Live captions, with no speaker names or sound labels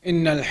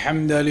إن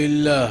الحمد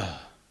لله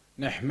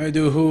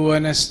نحمده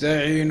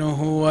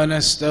ونستعينه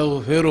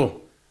ونستغفره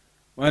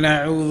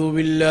ونعوذ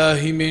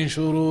بالله من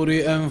شرور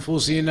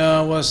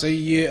أنفسنا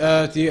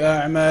وسيئات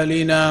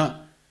أعمالنا.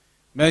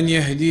 من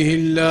يهده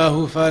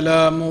الله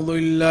فلا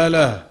مضل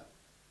له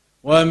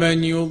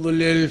ومن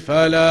يضلل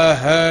فلا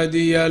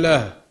هادي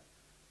له،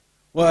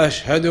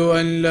 وأشهد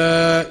أن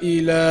لا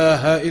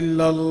إله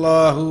إلا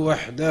الله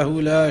وحده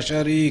لا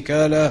شريك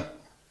له،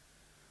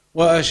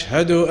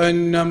 وأشهد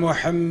أن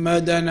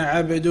محمدًا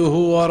عبده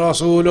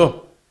ورسوله.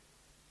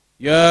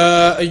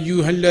 يا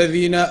أيها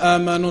الذين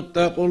آمنوا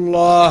اتقوا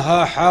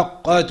الله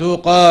حق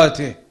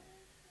تقاته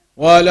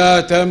ولا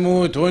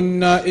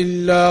تموتن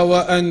إلا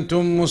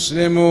وأنتم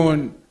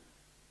مسلمون.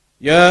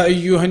 يا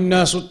أيها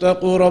الناس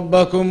اتقوا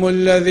ربكم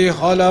الذي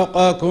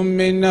خلقكم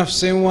من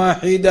نفس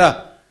واحدة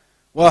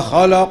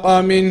وخلق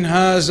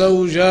منها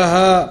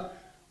زوجها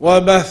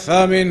وبث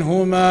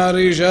منهما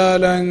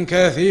رجالا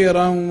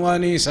كثيرا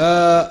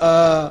ونساء،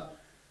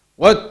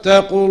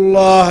 واتقوا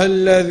الله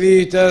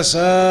الذي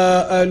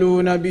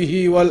تساءلون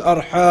به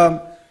والأرحام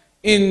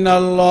إن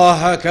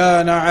الله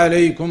كان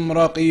عليكم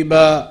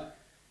رقيبا.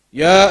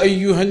 يا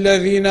أيها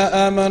الذين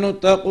آمنوا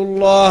اتقوا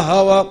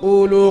الله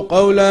وقولوا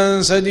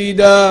قولا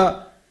سديدا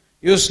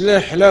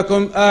يصلح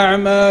لكم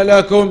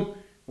أعمالكم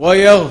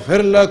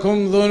ويغفر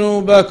لكم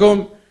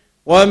ذنوبكم،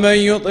 ومن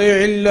يطع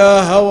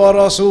الله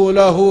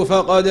ورسوله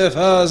فقد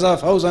فاز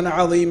فوزا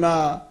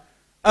عظيما.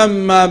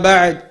 أما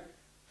بعد،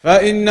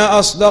 فإن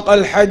أصدق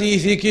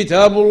الحديث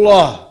كتاب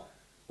الله،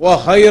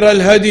 وخير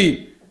الهدي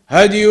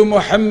هدي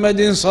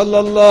محمد صلى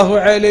الله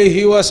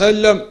عليه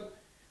وسلم،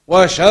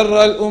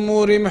 وشر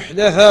الأمور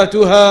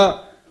محدثاتها،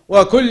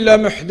 وكل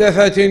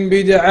محدثة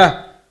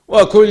بدعة،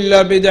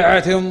 وكل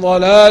بدعة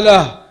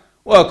ضلالة،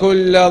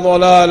 وكل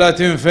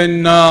ضلالة في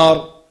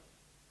النار.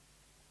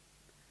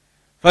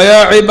 فيا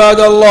عباد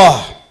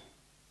الله،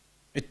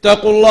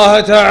 اتقوا الله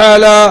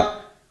تعالى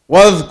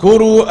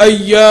واذكروا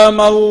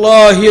أيام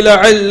الله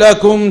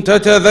لعلكم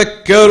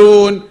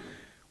تتذكرون،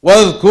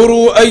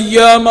 واذكروا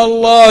أيام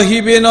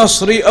الله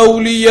بنصر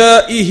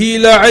أوليائه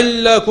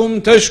لعلكم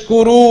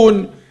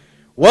تشكرون،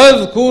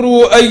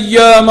 واذكروا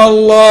أيام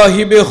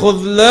الله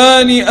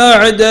بخذلان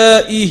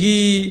أعدائه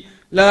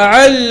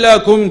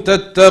لعلكم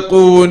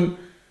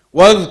تتقون،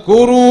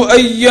 واذكروا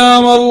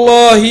أيام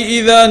الله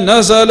إذا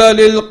نزل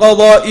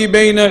للقضاء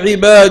بين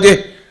عباده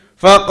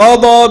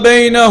فقضى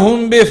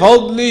بينهم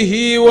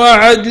بفضله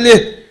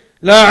وعدله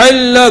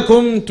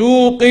لعلكم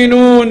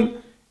توقنون.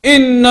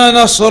 إن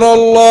نصر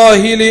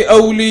الله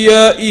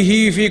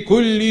لأوليائه في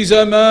كل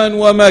زمان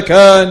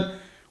ومكان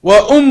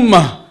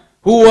وأمة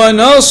هو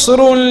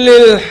نصر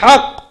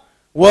للحق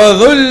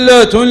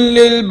وذلة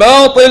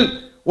للباطل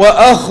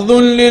وأخذ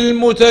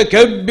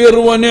للمتكبر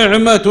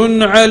ونعمة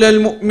على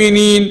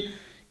المؤمنين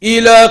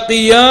إلى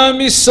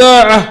قيام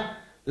الساعة.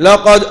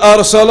 لقد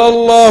أرسل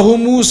الله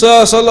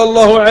موسى صلى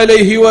الله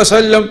عليه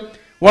وسلم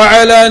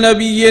وعلى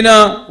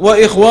نبينا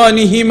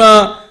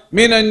وإخوانهما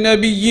من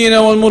النبيين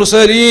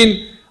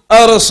والمرسلين،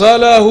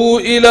 أرسله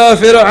إلى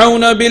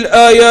فرعون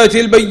بالآيات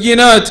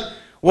البينات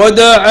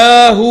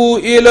ودعاه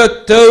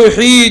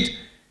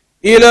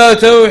إلى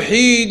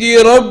توحيد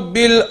رب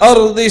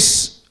الأرض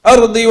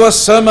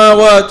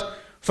والسماوات.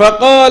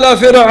 فقال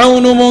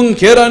فرعون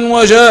منكرا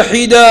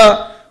وجاحدا: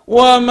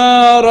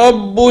 وما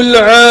رب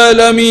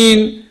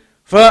العالمين؟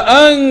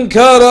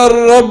 فأنكر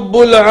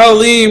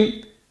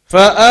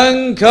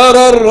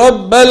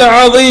الرب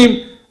العظيم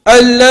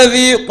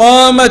الذي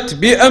قامت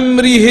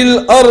بأمره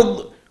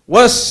الأرض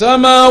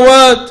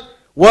والسماوات،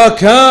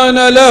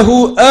 وكان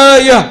له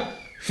آية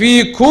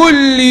في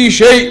كل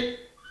شيء.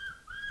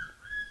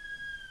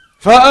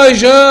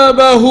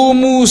 فأجابه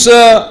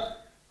موسى: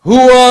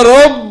 هو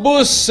رب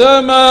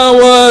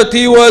السماوات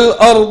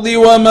والأرض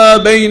وما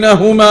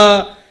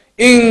بينهما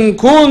إن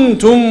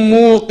كنتم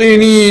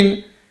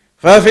موقنين.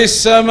 ففي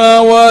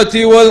السماوات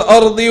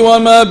والأرض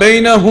وما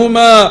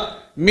بينهما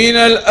من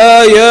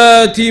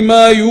الآيات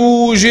ما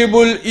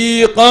يوجب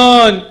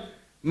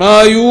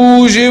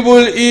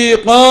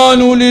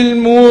الإيقان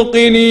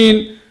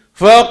للموقنين.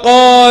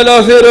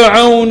 فقال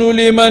فرعون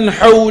لمن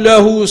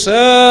حوله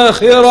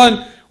ساخرا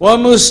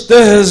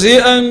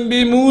ومستهزئا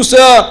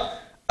بموسى: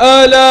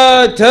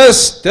 ألا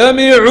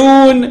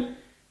تستمعون؟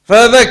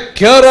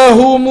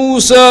 فذكره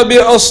موسى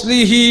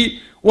بأصله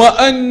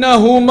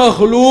وأنه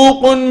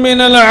مخلوق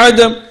من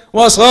العدم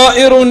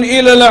وصائر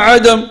إلى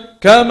العدم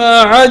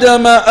كما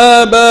عدم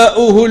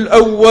آباؤه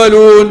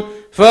الأولون.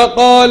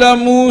 فقال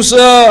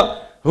موسى: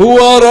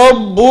 هو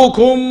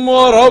ربكم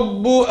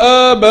ورب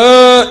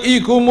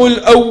آبائكم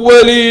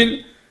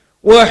الأولين.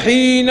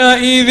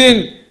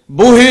 وحينئذ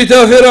بهت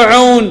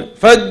فرعون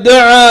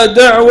فادعى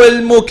دعوى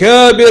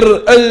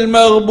المكابر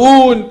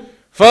المغبون،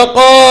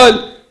 فقال: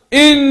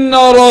 إن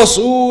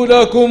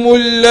رسولكم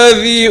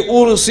الذي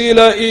أرسل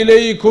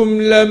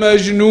إليكم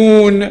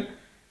لمجنون.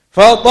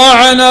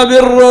 فطعن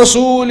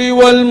بالرسول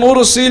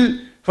والمرسل،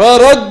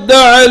 فرد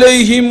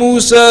عليه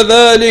موسى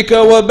ذلك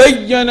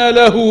وبين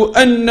له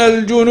أن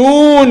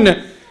الجنون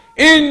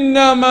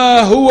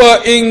إنما هو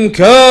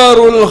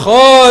إنكار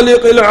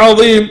الخالق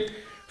العظيم.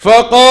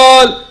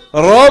 فقال: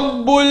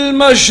 رب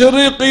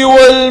المشرق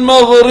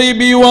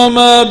والمغرب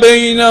وما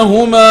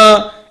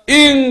بينهما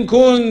إن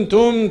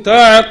كنتم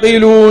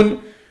تعقلون.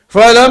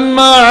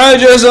 فلما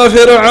عجز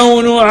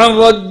فرعون عن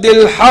رد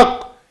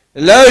الحق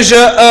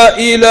لجأ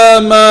إلى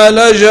ما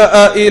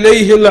لجأ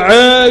إليه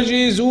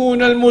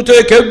العاجزون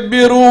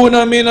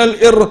المتكبرون من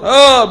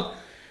الإرهاب،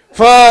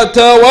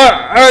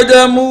 فتوعد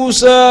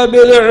موسى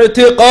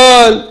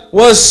بالاعتقال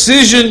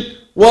والسجن،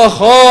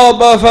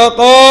 وخاب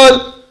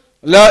فقال: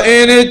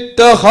 لئن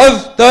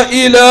اتخذت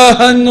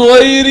إلها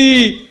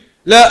غيري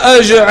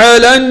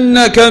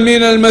لأجعلنك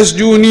من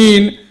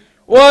المسجونين.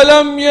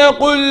 ولم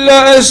يقل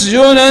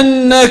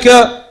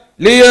لأسجننك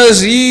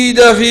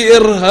ليزيد في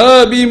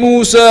إرهاب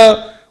موسى،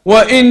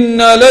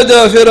 وإن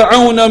لدى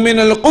فرعون من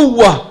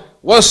القوة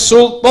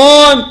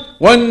والسلطان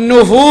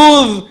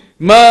والنفوذ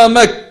ما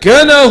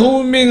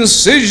مكنه من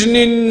سجن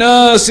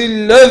الناس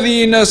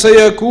الذين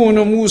سيكون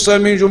موسى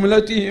من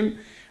جملتهم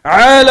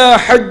على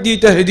حد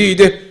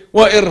تهديده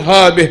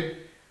وإرهابه.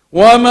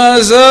 وما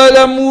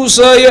زال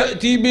موسى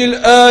يأتي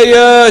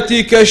بالآيات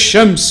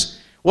كالشمس،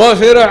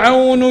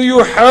 وفرعون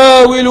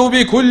يحاول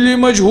بكل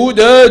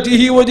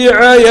مجهوداته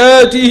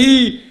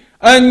ودعاياته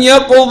أن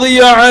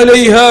يقضي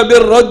عليها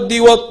بالرد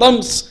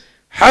والطمس،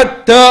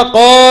 حتى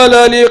قال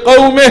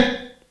لقومه: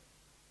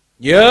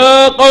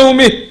 يا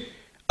قوم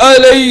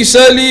أليس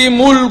لي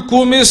ملك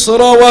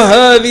مصر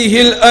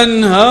وهذه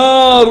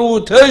الأنهار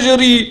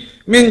تجري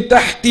من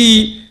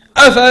تحتي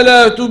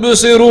أفلا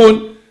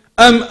تبصرون؟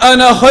 أم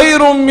أنا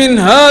خير من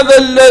هذا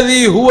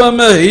الذي هو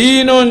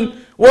مهين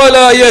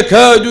ولا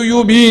يكاد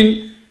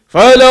يبين؟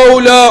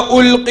 فلولا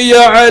ألقي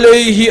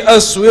عليه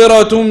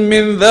أسورة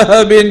من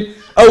ذهب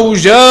أو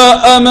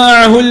جاء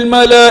معه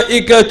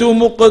الملائكة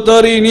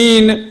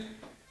مقترنين.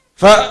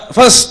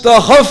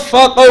 فاستخف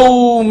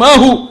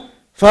قومه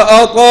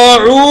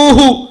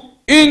فأطاعوه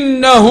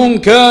إنهم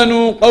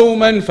كانوا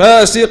قوما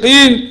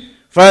فاسقين.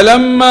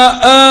 فلما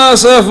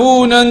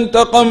آسفونا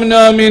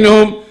انتقمنا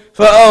منهم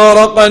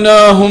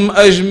فأغرقناهم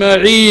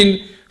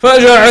أجمعين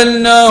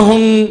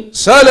فجعلناهم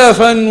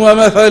سلفا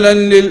ومثلا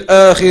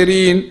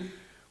للآخرين.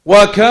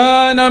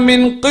 وكان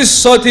من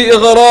قصة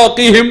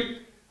إغراقهم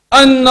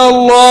أن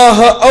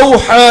الله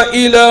أوحى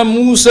إلى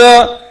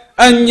موسى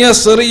أن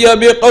يسري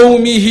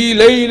بقومه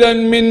ليلا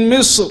من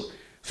مصر،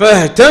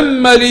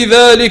 فاهتم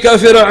لذلك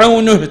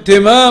فرعون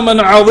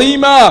اهتماما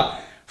عظيما،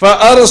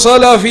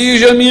 فأرسل في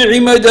جميع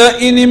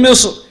مدائن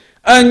مصر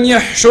أن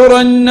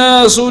يحشر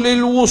الناس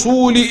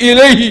للوصول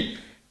إليه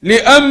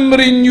لأمر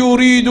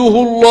يريده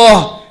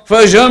الله.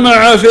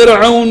 فجمع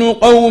فرعون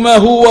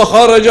قومه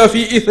وخرج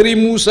في إثر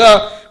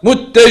موسى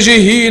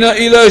متجهين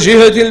إلى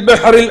جهة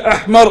البحر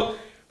الأحمر.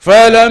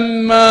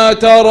 فلما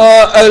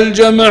تراءى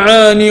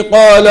الجمعان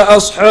قال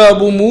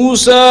أصحاب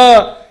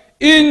موسى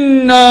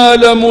إنا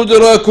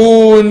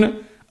لمدركون،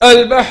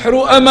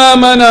 البحر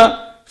أمامنا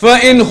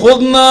فإن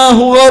خضناه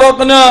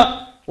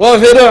غرقنا،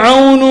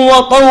 وفرعون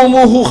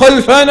وقومه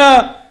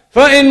خلفنا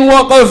فإن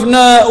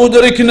وقفنا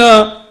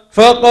أدركنا.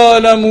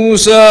 فقال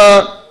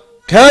موسى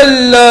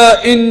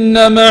كلا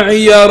إن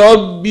معي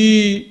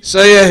ربي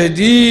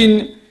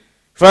سيهدين.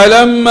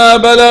 فلما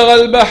بلغ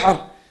البحر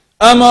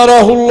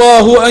أمره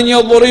الله أن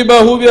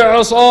يضربه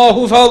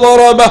بعصاه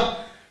فضربه،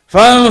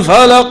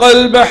 فانفلق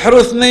البحر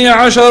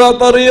 12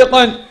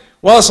 طريقا،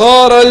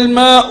 وصار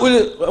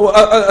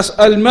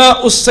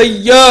الماء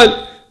السيال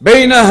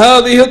بين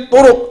هذه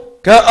الطرق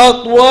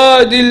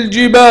كأطواد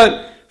الجبال.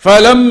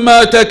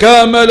 فلما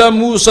تكامل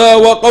موسى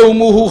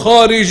وقومه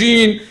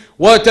خارجين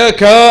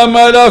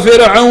وتكامل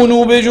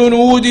فرعون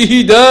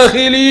بجنوده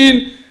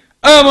داخلين،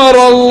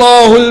 أمر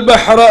الله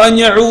البحر أن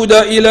يعود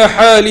إلى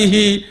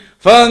حاله،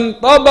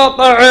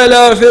 فانطبق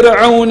على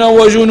فرعون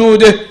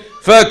وجنوده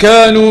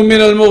فكانوا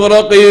من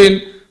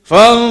المغرقين.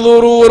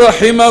 فانظروا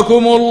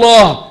رحمكم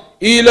الله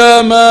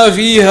إلى ما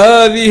في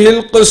هذه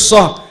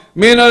القصة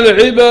من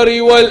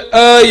العبر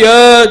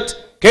والآيات،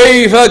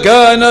 كيف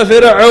كان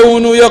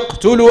فرعون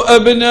يقتل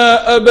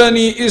أبناء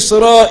بني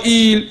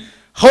إسرائيل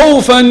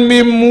خوفا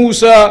من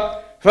موسى،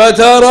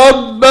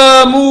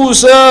 فتربى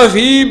موسى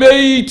في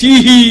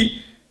بيته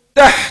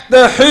تحت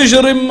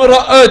حجر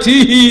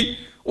امرأته.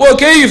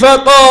 وكيف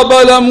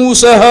قابل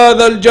موسى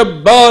هذا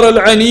الجبار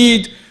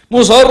العنيد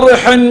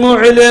مصرحا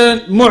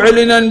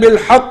معلنا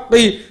بالحق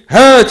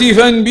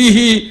هاتفا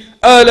به: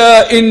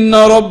 ألا إن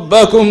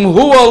ربكم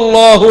هو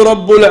الله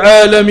رب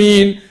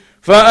العالمين.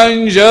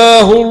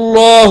 فأنجاه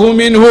الله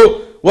منه.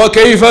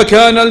 وكيف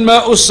كان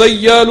الماء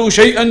السيال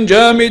شيئا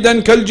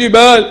جامدا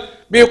كالجبال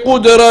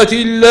بقدرة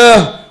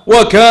الله،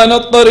 وكان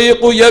الطريق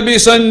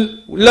يبسا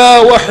لا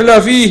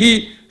وحل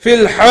فيه في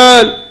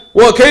الحال.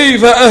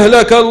 وكيف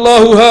أهلك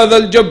الله هذا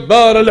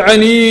الجبار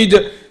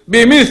العنيد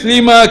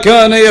بمثل ما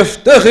كان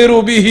يفتخر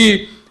به،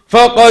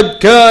 فقد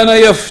كان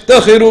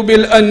يفتخر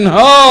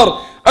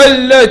بالأنهار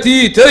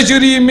التي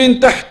تجري من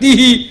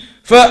تحته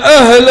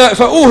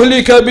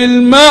فأهلك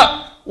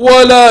بالماء.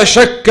 ولا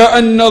شك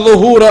أن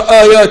ظهور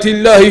آيات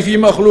الله في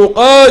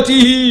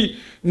مخلوقاته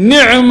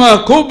نعمة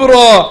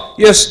كبرى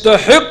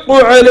يستحق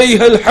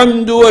عليها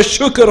الحمد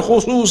والشكر،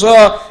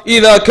 خصوصا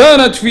إذا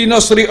كانت في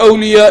نصر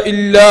أولياء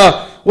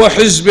الله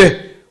وحزبه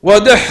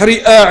ودحر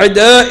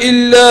أعداء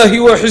الله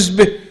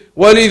وحزبه.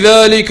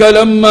 ولذلك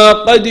لما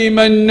قدم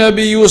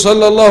النبي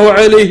صلى الله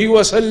عليه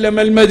وسلم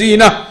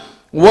المدينة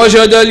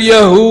وجد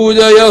اليهود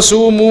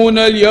يصومون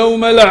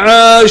اليوم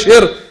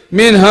العاشر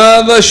من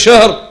هذا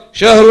الشهر،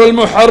 شهر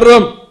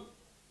المحرم،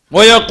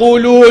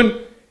 ويقولون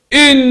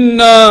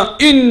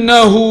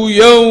إنه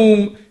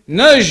يوم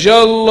نجى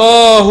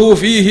الله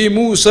فيه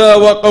موسى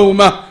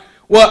وقومه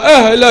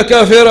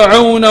وأهلك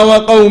فرعون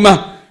وقومه،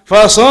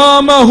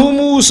 فصامه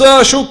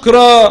موسى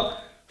شكرا.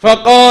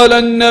 فقال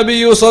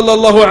النبي صلى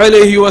الله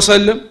عليه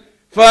وسلم: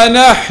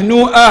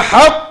 فنحن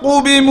أحق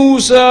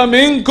بموسى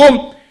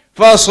منكم،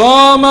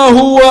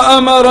 فصامه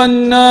وأمر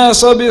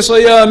الناس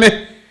بصيامه.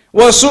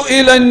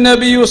 وسئل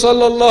النبي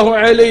صلى الله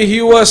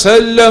عليه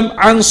وسلم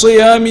عن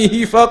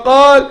صيامه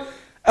فقال: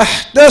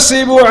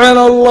 أحتسب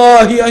على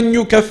الله أن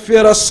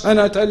يكفر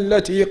السنة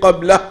التي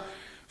قبله.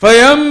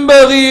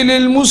 فينبغي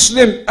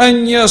للمسلم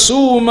أن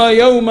يصوم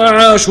يوم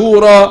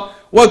عاشوراء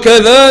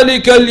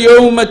وكذلك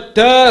اليوم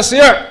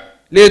التاسع،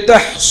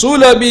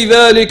 لتحصل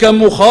بذلك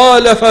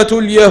مخالفة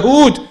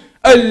اليهود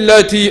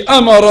التي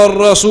أمر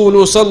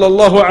الرسول صلى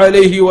الله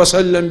عليه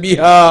وسلم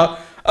بها.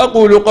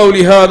 أقول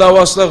قولي هذا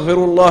وأستغفر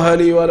الله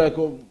لي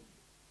ولكم.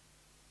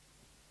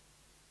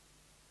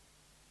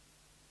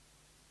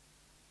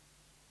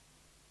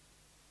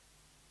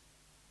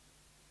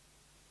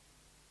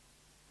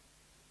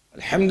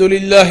 الحمد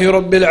لله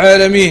رب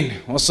العالمين،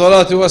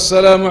 والصلاة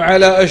والسلام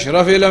على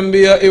أشرف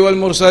الأنبياء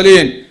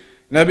والمرسلين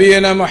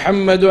نبينا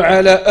محمد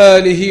وعلى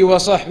آله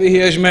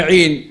وصحبه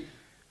أجمعين.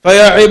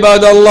 فيا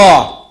عباد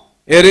الله,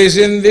 it is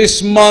in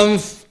this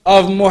month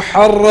of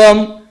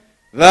Muharram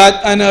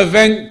that an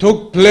event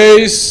took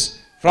place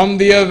from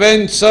the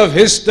events of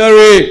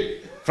history,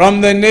 from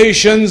the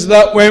nations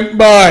that went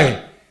by,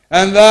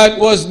 and that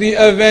was the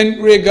event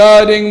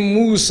regarding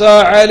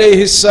Musa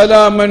alayhi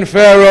salam and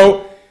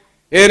Pharaoh.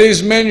 It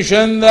is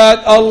mentioned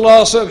that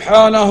Allah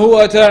subhanahu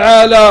wa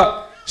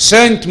ta'ala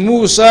sent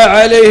Musa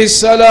alayhi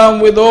salam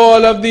with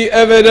all of the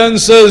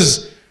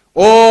evidences,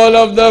 all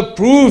of the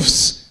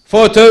proofs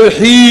for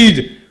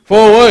tawheed,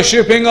 for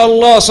worshipping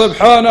Allah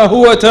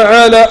subhanahu wa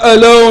ta'ala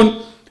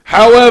alone.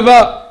 However,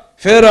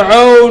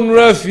 Fir'aun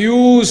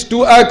refused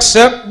to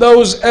accept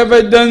those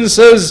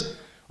evidences,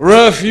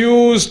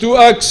 refused to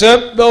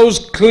accept those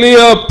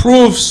clear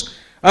proofs,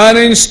 and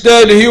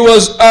instead he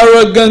was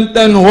arrogant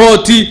and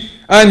haughty,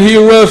 and he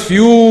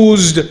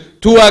refused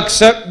to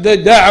accept the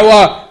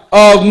da'wah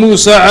of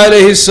Musa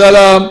alayhi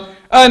salam,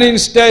 and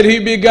instead he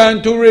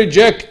began to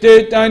reject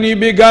it, and he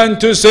began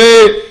to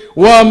say,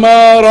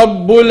 وَمَا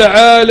رَبُّ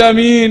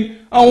الْعَالَمِينَ,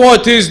 and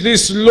what is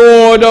this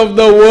Lord of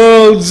the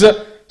worlds?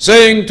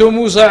 Saying to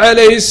Musa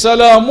alayhi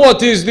salam,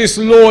 what is this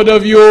Lord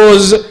of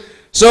yours?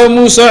 So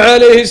Musa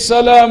alayhi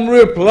salam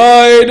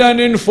replied and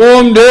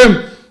informed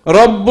him,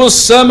 رَبُّ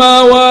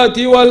السَّمَاوَاتِ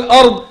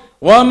وَالْأَرْضِ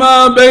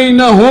وَمَا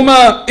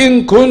بَيْنَهُمَا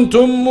إِن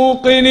كُنْتُم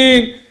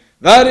مُّوقِنِينَ,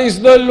 that is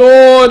the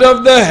Lord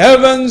of the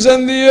heavens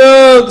and the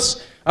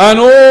earths, and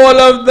all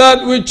of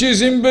that which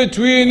is in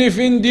between, if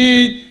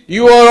indeed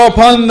you are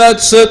upon that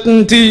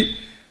certainty.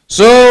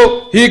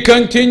 So he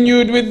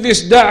continued with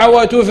this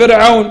da'wah to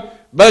Fir'aun,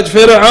 but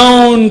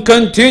Fir'aun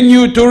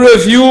continued to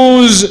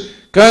refuse,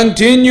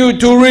 continued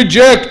to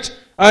reject,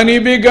 and he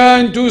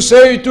began to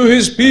say to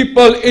his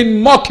people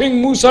in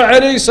mocking Musa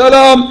alayhi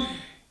salam,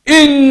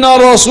 إِنَّ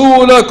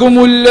رَسُولَكُمُ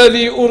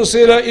الَّذِي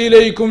أُرْسِلَ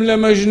إِلَيْكُمْ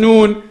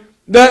لَمَجْنُونَ,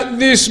 that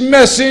this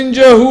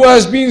messenger who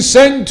has been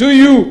sent to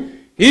you,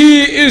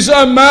 he is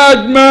a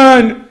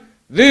madman.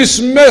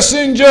 This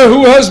messenger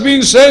who has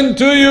been sent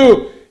to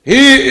you,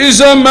 he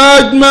is a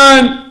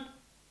madman.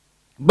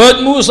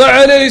 But Musa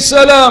alayhi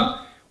salam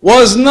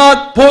was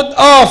not put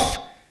off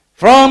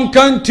from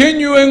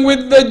continuing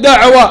with the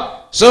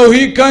da'wah, so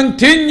he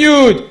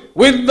continued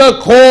with the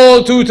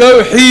call to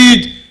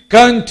Tawheed,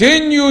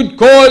 continued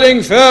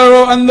calling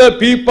Pharaoh and the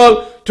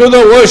people to the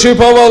worship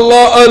of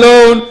Allah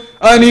alone,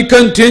 and he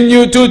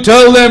continued to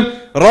tell them,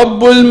 رَبُّ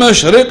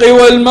الْمَشْرِقِ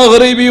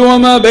وَالْمَغْرِبِ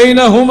وَمَا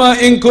بَيْنَهُمَا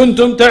إِن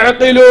كُنْتُمْ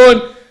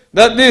تَعْقِلُونَ,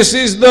 that this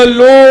is the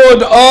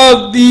Lord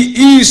of the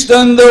East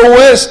and the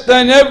West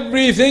and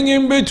everything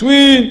in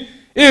between,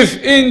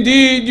 if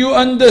indeed you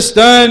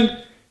understand.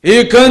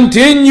 He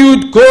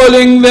continued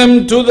calling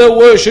them to the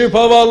worship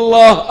of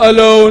Allah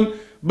alone,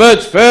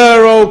 but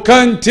Pharaoh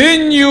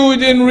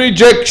continued in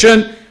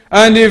rejection,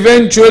 and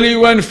eventually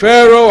when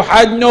Pharaoh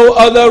had no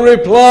other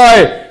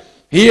reply,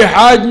 he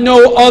had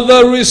no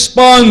other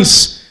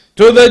response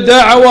to the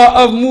da'wah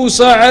of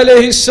Musa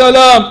alayhi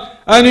salam,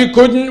 and he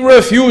couldn't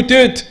refute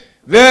it,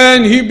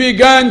 then he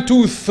began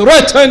to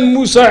threaten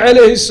Musa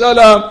alayhi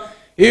salam.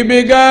 He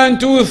began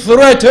to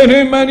threaten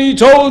him, and he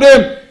told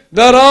him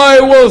that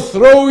I will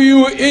throw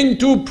you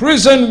into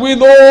prison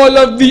with all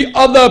of the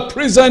other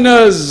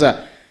prisoners,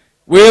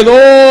 with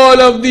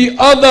all of the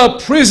other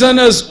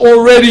prisoners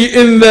already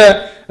in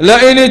there.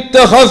 لَإِنِ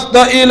اتَّخَذْتَ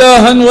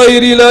إِلَهًا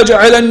غَيْرِي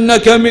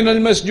لَجَعَلَنَّكَ مِنَ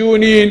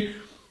الْمَسْجُونِينَ.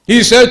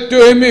 He said to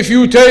him, if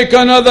you take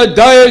another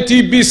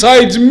deity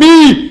besides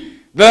me,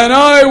 then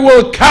I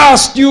will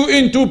cast you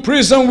into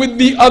prison with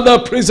the other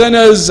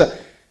prisoners.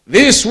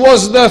 This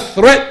was the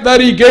threat that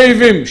he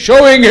gave him,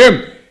 showing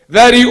him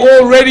that he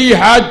already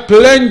had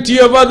plenty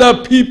of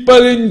other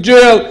people in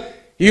jail.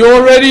 He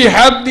already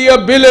had the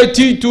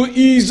ability to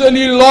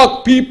easily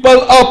lock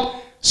people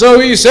up. So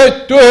he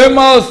said to him,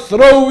 I'll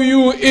throw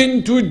you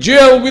into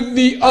jail with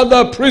the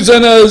other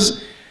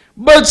prisoners.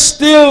 But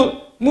still,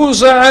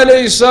 Musa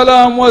alayhi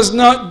salam was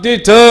not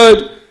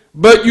deterred.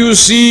 But you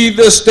see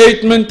the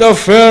statement of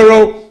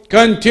Pharaoh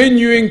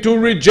continuing to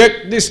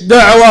reject this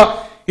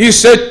da'wah. He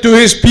said to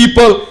his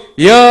people,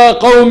 Ya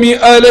qawmi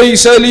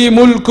alaysa li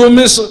mulku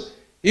Misr.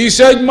 He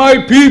said,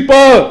 my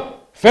people,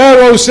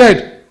 Pharaoh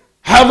said,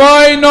 have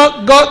I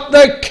not got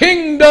the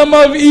kingdom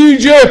of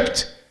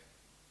Egypt?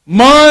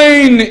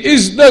 Mine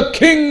is the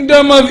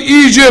kingdom of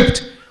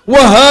Egypt.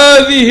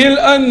 وَهَذِهِ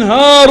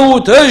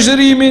الْأَنْهَارُ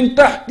تَجْرِي مِنْ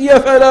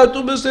تَحْتِيَ فَلَا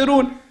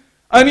تُبْصِرُونَ.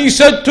 And he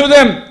said to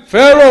them,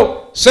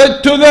 Pharaoh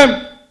said to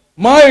them,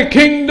 my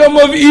kingdom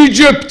of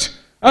Egypt,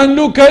 and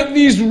look at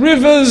these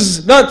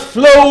rivers that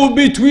flow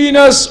between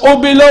us or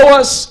below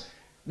us,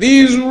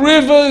 these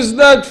rivers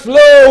that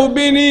flow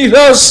beneath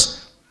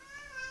us.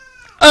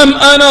 أَمْ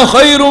أَنَا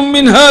خَيْرٌ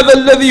مِّنْ هَذَا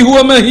الَّذِي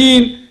هُوَ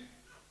مَهِينٌ.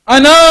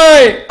 And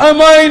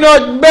am I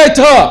not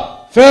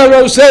better?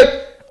 Pharaoh said,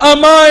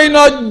 am I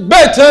not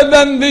better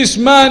than this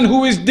man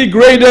who is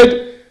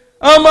degraded?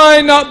 Am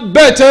I not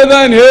better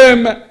than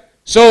him?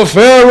 So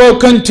Pharaoh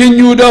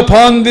continued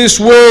upon this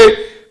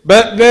way,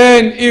 but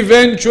then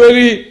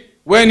eventually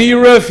when he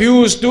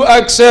refused to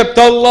accept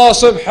Allah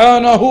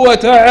subhanahu wa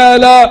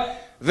ta'ala,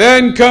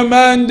 then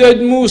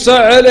commanded Musa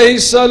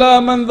alayhi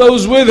salam and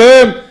those with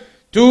him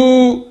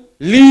to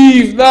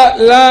leave that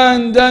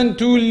land and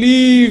to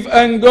leave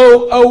and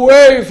go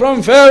away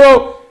from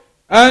Pharaoh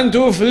and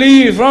to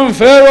flee from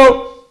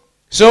Pharaoh.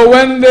 So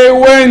when they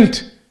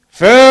went,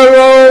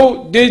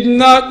 Pharaoh did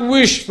not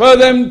wish for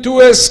them to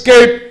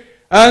escape,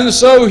 and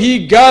so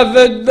he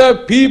gathered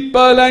the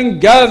people and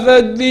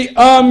gathered the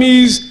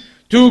armies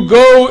to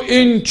go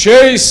in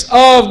chase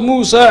of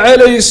Musa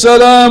alayhi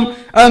salam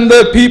and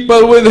the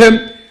people with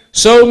him.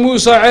 So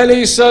Musa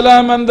alayhi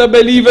salam and the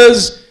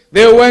believers,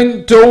 they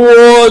went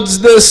towards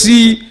the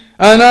sea,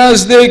 and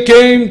as they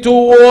came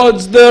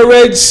towards the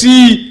Red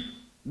Sea,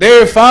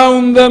 they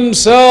found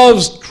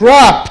themselves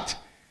trapped.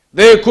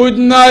 They could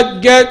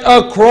not get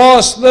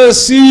across the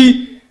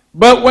sea,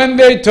 but when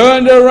they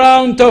turned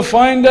around to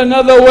find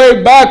another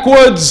way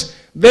backwards,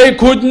 they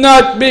could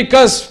not,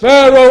 because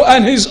Pharaoh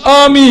and his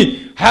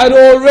army had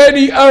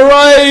already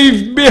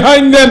arrived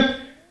behind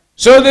them.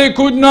 So they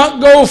could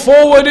not go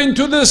forward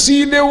into the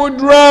sea, they would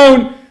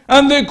drown,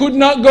 and they could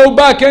not go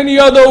back any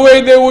other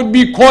way, they would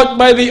be caught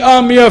by the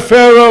army of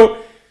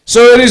Pharaoh.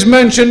 So it is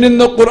mentioned in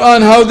the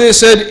Quran how they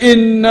said,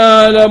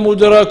 Inna la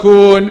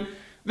mudrakun.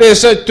 They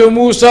said to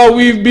Musa,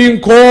 we've been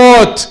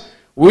caught.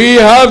 We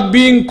have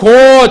been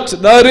caught.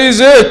 That is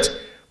it.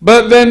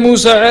 But then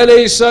Musa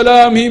alayhi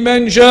salam, he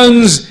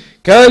mentions,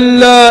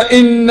 Kalla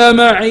inna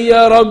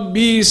ma'iya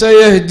rabbi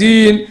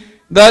sayahdeen.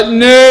 That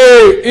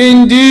nay,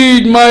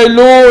 indeed my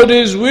Lord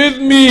is with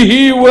me.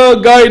 He will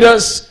guide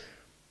us.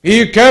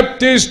 He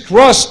kept his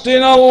trust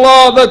in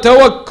Allah, the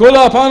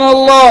tawakkul upon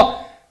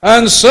Allah.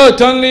 And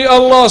certainly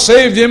Allah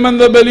saved him and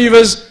the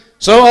believers.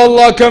 So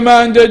Allah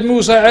commanded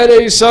Musa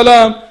alayhi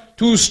salam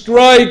to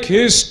strike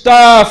his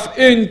staff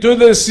into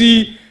the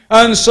sea.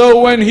 And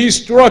so when he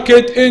struck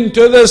it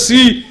into the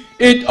sea,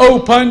 it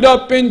opened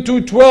up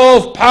into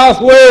 12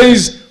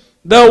 pathways.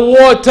 The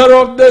water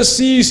of the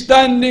sea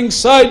standing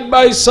side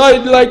by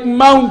side like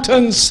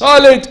mountains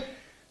solid.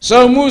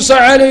 So Musa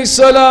alayhi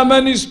salam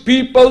and his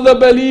people, the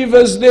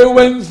believers, they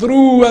went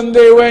through and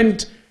they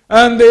went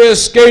and they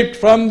escaped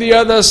from the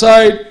other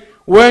side.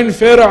 When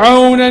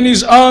Fir'aun and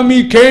his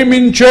army came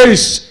in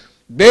chase,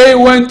 they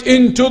went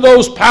into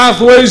those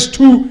pathways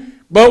too.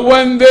 But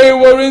when they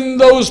were in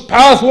those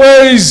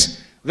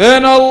pathways,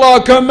 then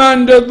Allah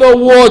commanded the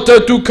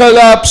water to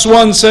collapse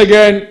once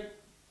again.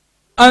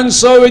 And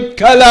so it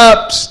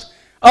collapsed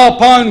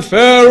upon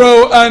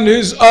Pharaoh and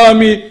his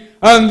army,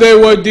 and they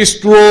were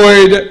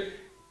destroyed.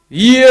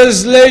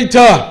 Years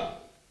later,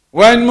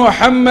 when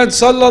Muhammad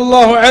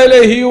sallallahu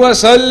alayhi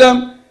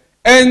wasallam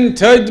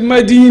entered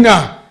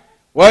Medina,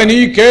 when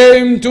he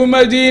came to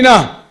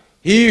Medina,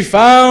 he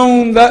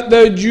found that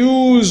the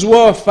Jews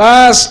were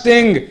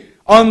fasting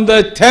on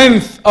the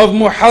 10th of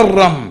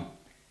Muharram,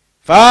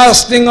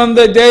 fasting on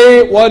the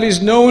day what is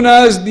known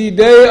as the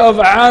day of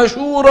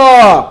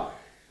Ashura.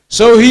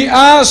 So he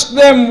asked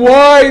them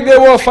why they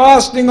were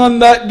fasting on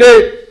that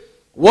day.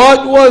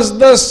 What was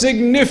the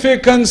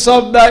significance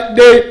of that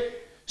day?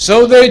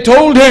 So they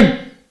told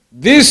him,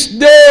 this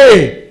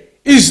day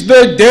is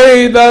the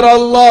day that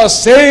Allah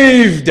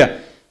saved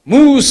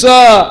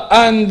Musa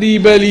and the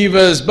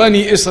believers,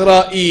 Bani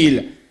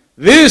Israel.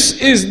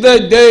 This is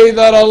the day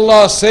that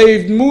Allah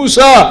saved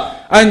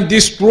Musa and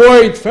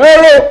destroyed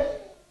Pharaoh.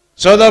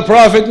 So the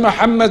Prophet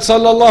Muhammad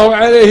sallallahu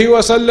alayhi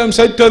wasallam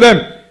said to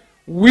them,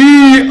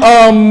 we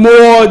are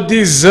more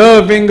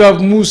deserving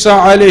of Musa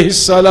alayhi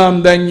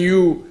salam than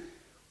you.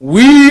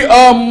 We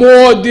are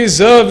more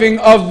deserving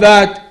of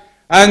that.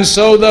 And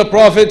so the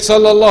Prophet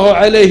sallallahu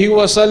alayhi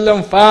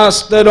wasallam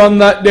fasted on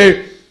that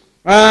day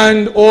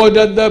and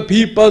ordered the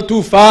people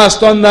to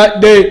fast on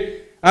that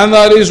day. And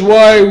that is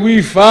why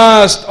we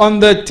fast on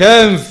the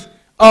 10th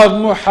of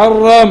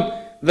Muharram,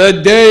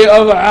 the day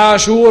of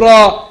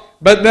Ashura.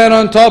 But then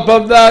on top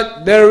of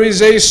that, there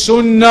is a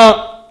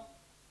sunnah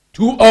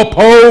to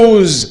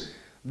oppose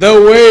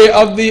the way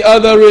of the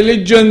other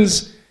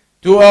religions,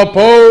 to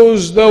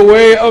oppose the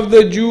way of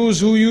the Jews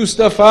who used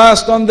to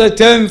fast on the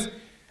 10th,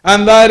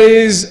 and that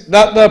is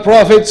that the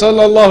Prophet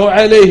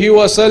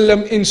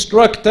ﷺ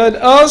instructed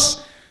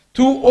us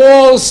to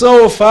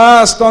also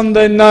fast on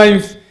the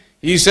 9th.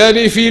 He said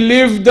if he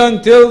lived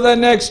until the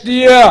next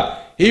year,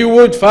 he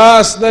would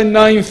fast the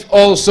 9th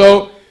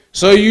also.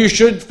 So you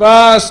should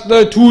fast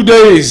the 2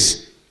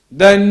 days,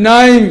 the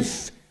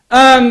 9th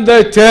and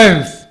the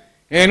 10th,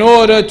 in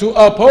order to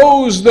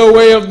oppose the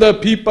way of the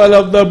people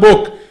of the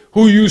book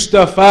who used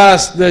to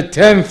fast the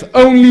 10th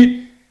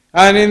only.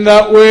 And in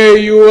that way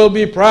you will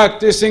be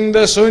practicing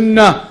the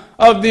sunnah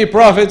of the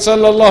Prophet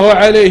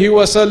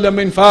ﷺ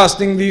in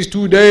fasting these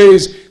 2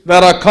 days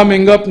that are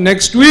coming up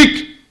next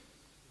week.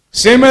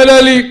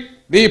 Similarly,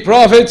 the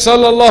Prophet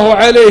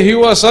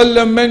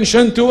ﷺ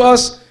mentioned to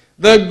us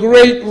the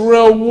great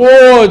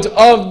reward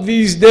of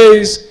these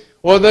days,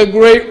 or the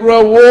great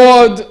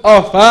reward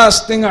of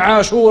fasting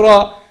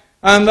Ashura.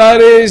 And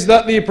that is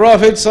that the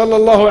Prophet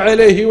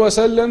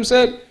ﷺ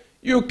said,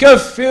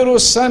 يُكَفِّرُ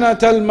السَّنَةَ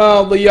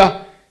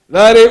الْمَاضِيَةِ,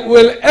 that it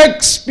will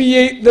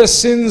expiate the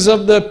sins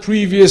of the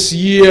previous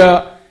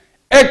year.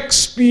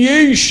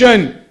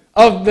 Expiation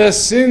of the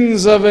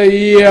sins of a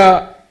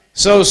year.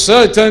 So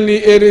certainly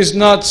it is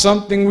not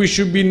something we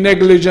should be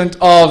negligent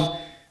of.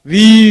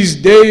 These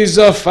days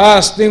of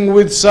fasting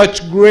with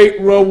such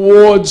great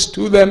rewards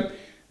to them,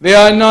 they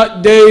are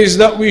not days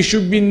that we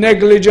should be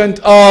negligent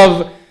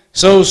of.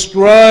 So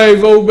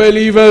strive, O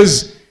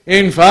believers,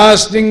 in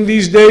fasting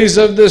these days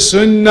of the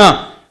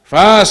Sunnah,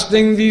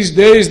 fasting these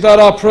days that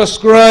are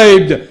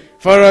prescribed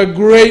for a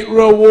great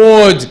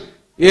reward.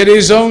 It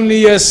is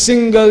only a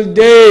single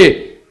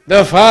day,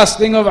 the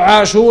fasting of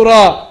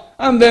Ashura,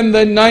 and then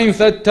the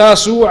 9th at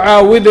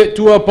Tasu'a with it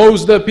to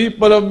oppose the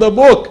people of the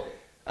book.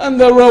 And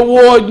the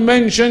reward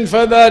mentioned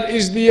for that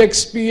is the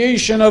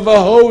expiation of a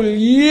whole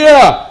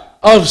year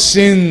of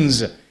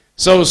sins.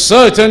 So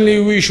certainly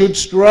we should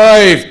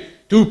strive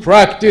to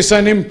practice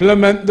and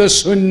implement the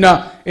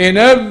sunnah in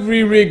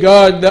every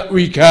regard that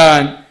we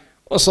can.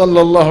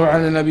 وصلى الله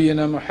على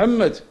نبينا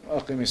محمد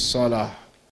وأقم الصلاة.